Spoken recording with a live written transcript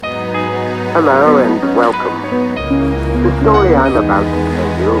Hello and welcome. The story I'm about to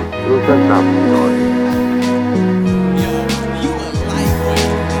tell you is a love story. Yo, you a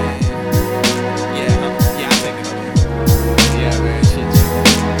lightweight, man. Yeah, I think it over. Yeah, man, shit,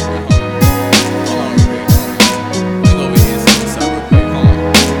 hold on real quick. Let me go over here and see what's up real quick, hold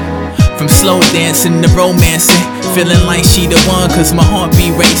on. From slow dancing to romancing, feeling like she the one cause my heart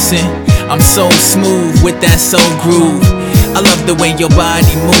be racing. I'm so smooth with that soul groove. I love the way your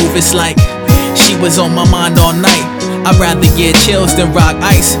body move, it's like she was on my mind all night. I'd rather get chills than rock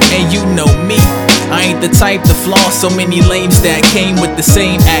ice, and you know me, I ain't the type to floss. So many lames that came with the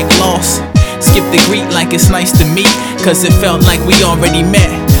same act lost. Skip the greet like it's nice to meet, cause it felt like we already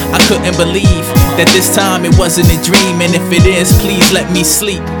met. I couldn't believe that this time it wasn't a dream, and if it is, please let me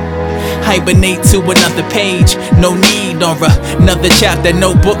sleep. Hibernate to another page, no need or another chapter,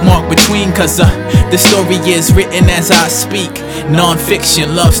 no bookmark between, cause the story is written as I speak.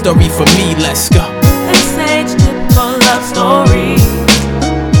 Non-fiction love story for me, let's go. This age typical love story.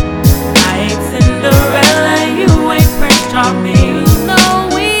 I ain't Cinderella, you ain't Prince Charming. You know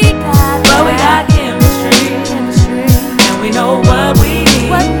we got, but we got chemistry, and we know what we need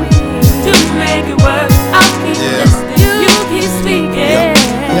to make it work. I'll keep listening, you keep speaking.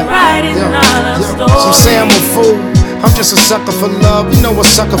 Writing our love story. Some say I'm a fool, I'm just a sucker for love. You know a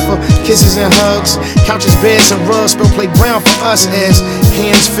sucker for kisses and hugs, couches, beds, and rugs. Spill playground for us as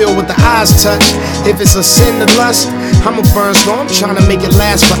hands filled with the eyes touch. If it's a sin to lust, I'm a burn slow. I'm trying to make it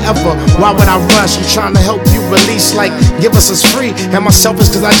last forever. Why would I rush? I'm trying to help you release, like give us free. Am I selfish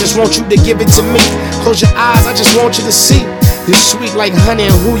cause I just want you to give it to me? Close your eyes, I just want you to see. You're sweet like honey,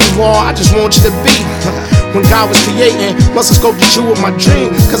 and who you are, I just want you to be. When God was creating, must have sculpted you with my dream,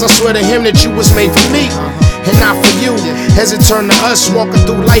 cause I swear to him that you was made for me and not for you. As it turned to us, walking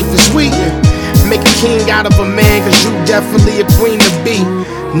through life as we make a king out of a man, cause you definitely a queen to be.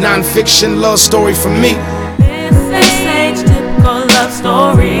 Non-fiction love story for me. This age typical love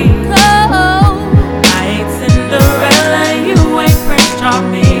story. I ain't Cinderella, you ain't Prince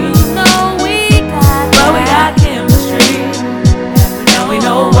Charming. You know we got, but we got chemistry, and we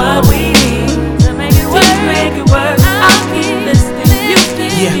know what we need to make it work. I'll keep listening, you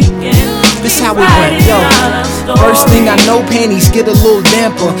keep speaking. This how it went, yo. First thing I know, panties get a little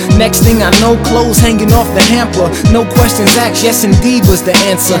damper. Next thing I know, clothes hanging off the hamper. No questions asked, yes indeed was the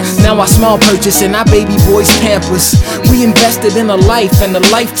answer. Now I smile purchasing our baby boy's Pampers. We invested in a life and a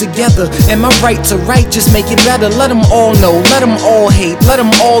life together. Am I right to write? Just make it better. Let them all know, let them all hate, let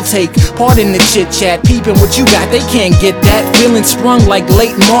them all take part in the chit chat. Peeping what you got, they can't get that. Feeling sprung like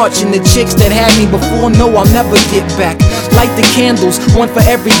late March, and the chicks that had me before know I'll never get back. Light the candles, one for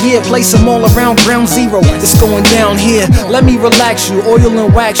every year. Place them all around ground zero. It's going down here. Let me relax you, oil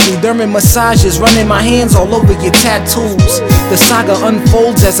and wax you. Dermal massages, running my hands all over your tattoos. The saga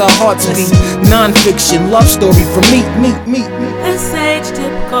unfolds as our hearts beat. Non-fiction love story for me. This age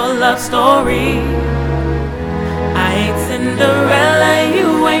typical love story. I ain't Cinderella,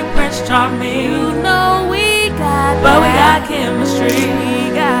 you ain't Prince Charming. You know we got, but we got chemistry.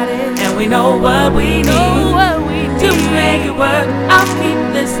 We got it, and we know what we need to make it work. I'll keep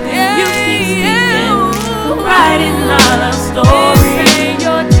listening, you keep speaking. Writing our love story.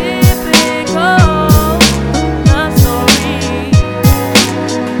 Your typical love story.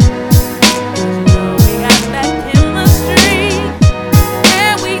 You know we got that chemistry,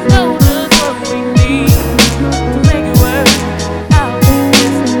 and we know just what we need to make it work. I'll keep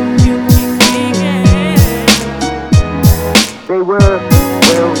listening, you keep speaking. They were,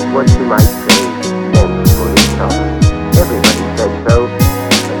 well, what you might say, meant for each other. Everybody said so.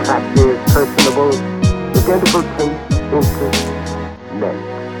 Attractive, personable, presentable taste, interest, men.